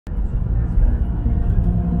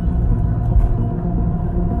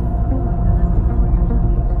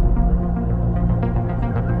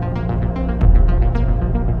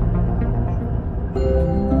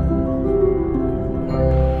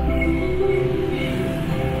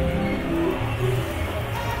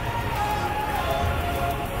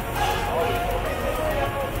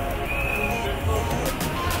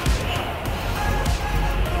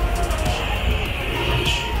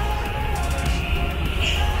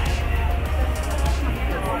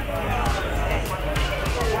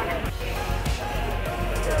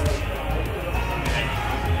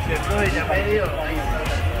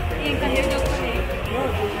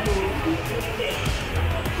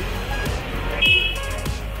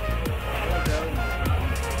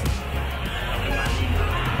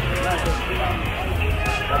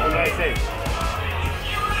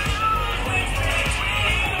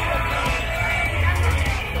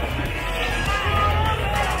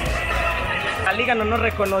la liga no nos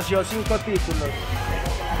reconoció 5 títulos.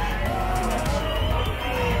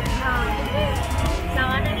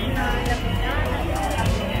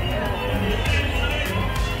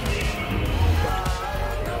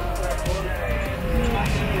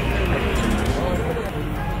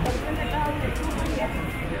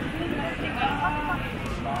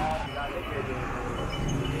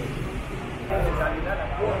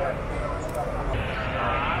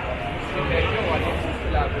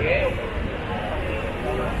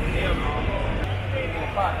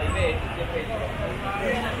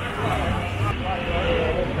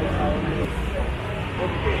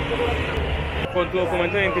 Con tu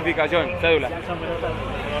documento de identificación, cédula.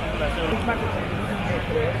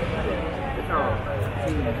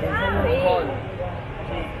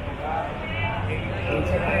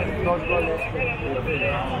 Dos goles.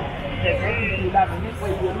 Desde titular, fue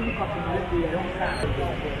el único que no le pidieron cambio.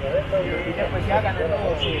 Y después ya ganando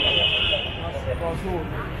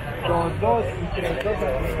 2-1, 2-2 y 3-2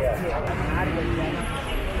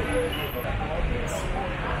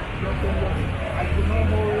 algunos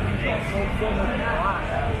jóvenes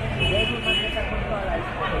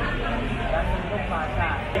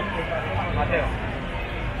Mateo.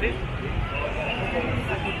 ¿Sí?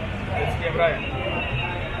 ¿Es quién, Brian?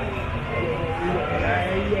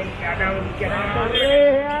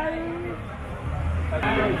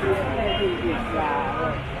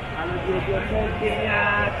 A los 18 tenía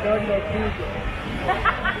 2 lotillos.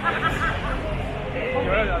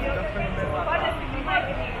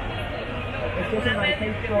 Es que se maneja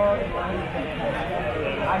historia.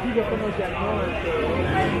 Así yo conocí al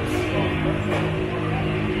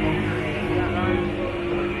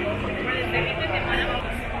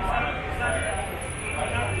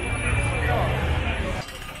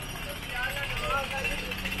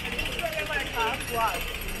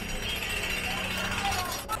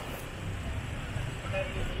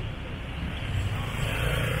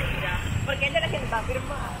porque es de la que nos va a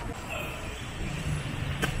firmar.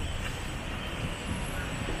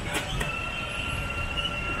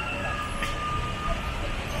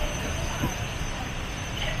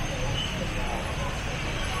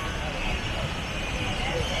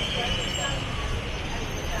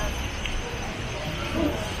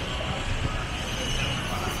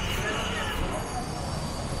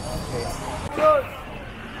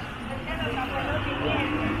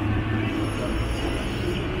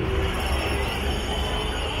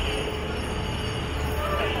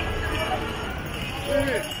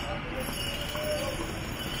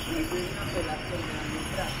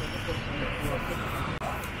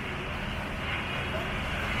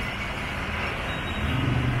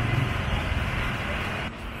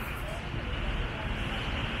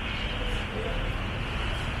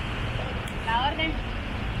 La orden.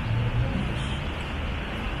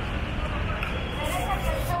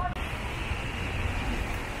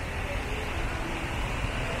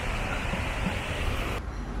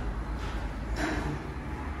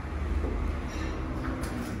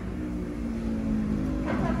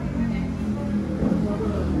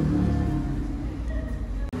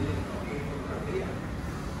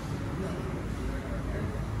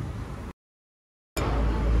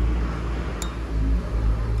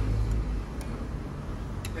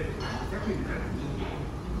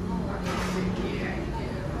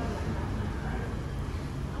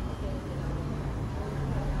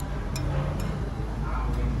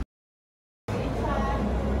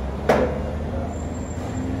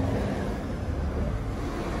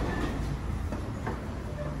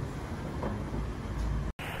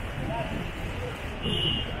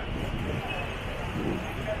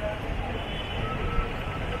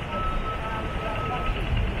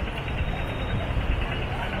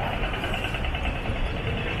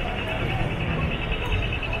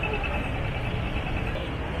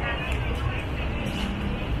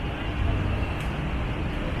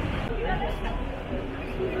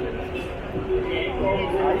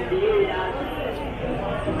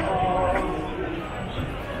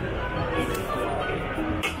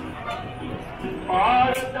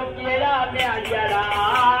 Por doquiera me hallará.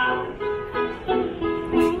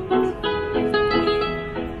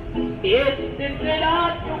 Este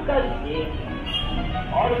será tu castigo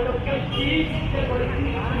por lo que hiciste por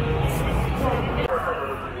mí.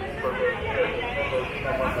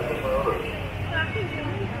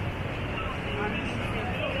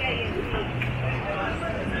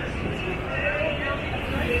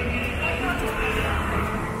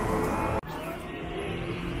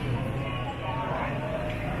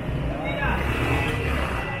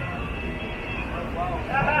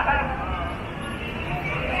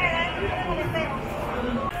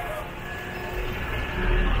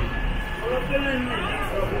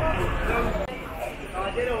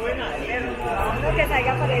 Uno que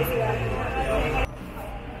salga parecido.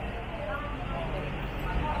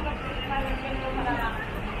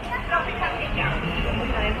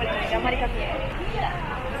 Ya, marica,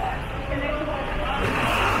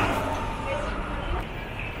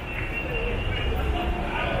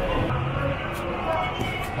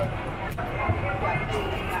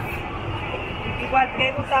 igual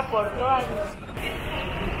que gusta por todas.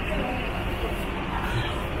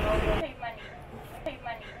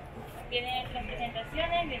 Vienen las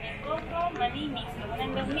presentaciones, viene coco, maní mixto, una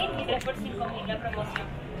en 2000 y 3 por 5000 la promoción.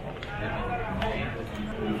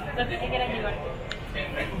 Lo que quieran llevar.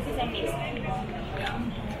 Ese es el mixto.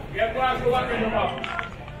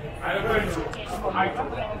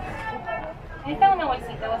 Ahí está una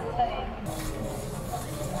bolsita, vas a estar bien.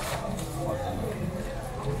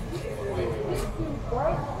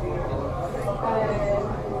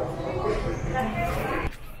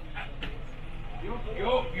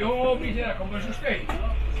 Yo quisiera comer sus cake.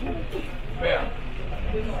 Vea.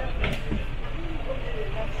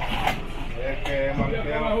 Se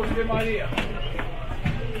llama Jose María.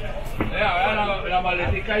 Vea la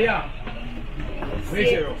maletica allá.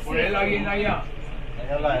 Mísero, ponela bien allá.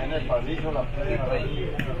 Déjala en el pasillo, la pueden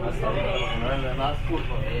ahí. No es de más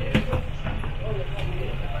culpa.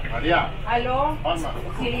 María. ¿Aló? Palma.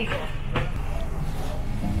 Sí, hijo.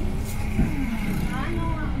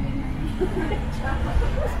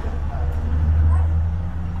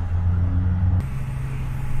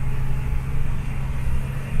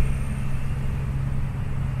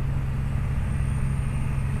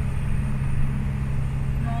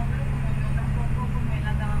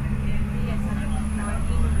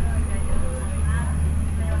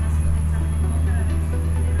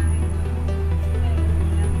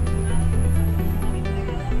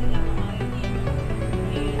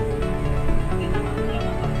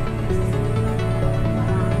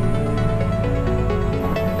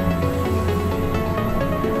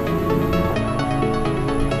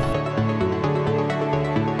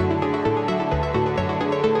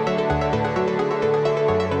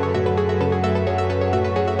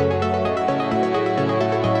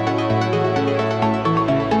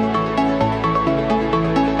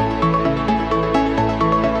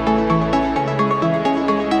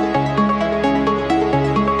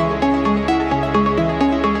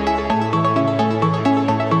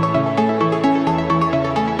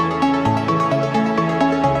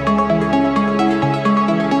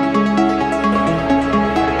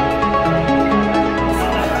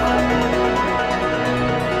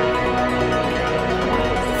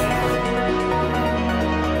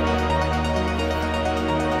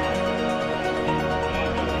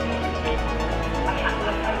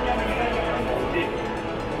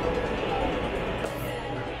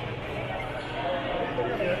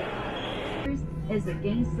 Is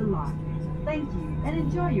against the law. Thank you and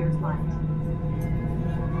enjoy your flight.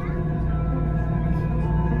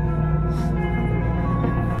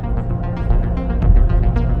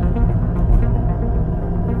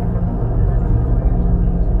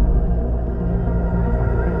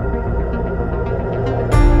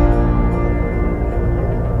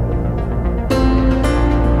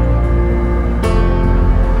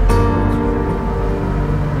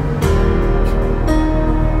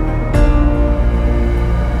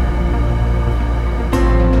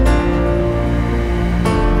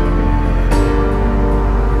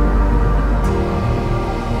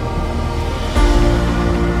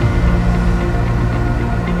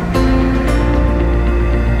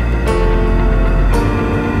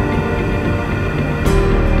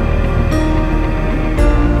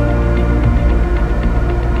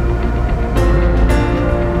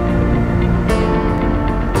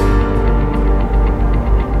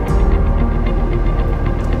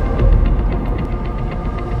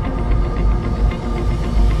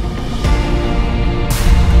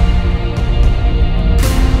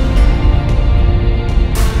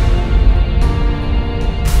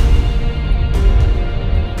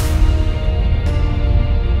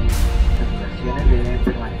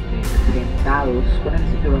 Con el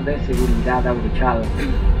cinturón de seguridad abrochado.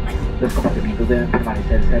 Los compartimientos deben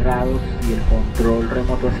permanecer cerrados y el control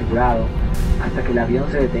remoto asegurado hasta que el avión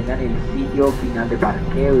se detenga en el sitio final de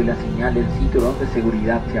parqueo y la señal del cinturón de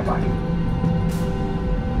seguridad se apague.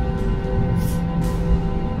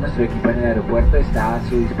 Nuestro equipo en el aeropuerto está a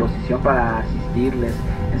su disposición para asistirles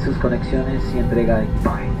en sus conexiones y entrega de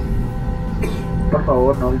equipajes. Por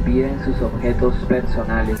favor, no olviden sus objetos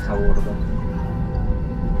personales a bordo.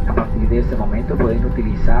 A partir de este momento pueden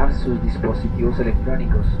utilizar sus dispositivos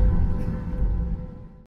electrónicos.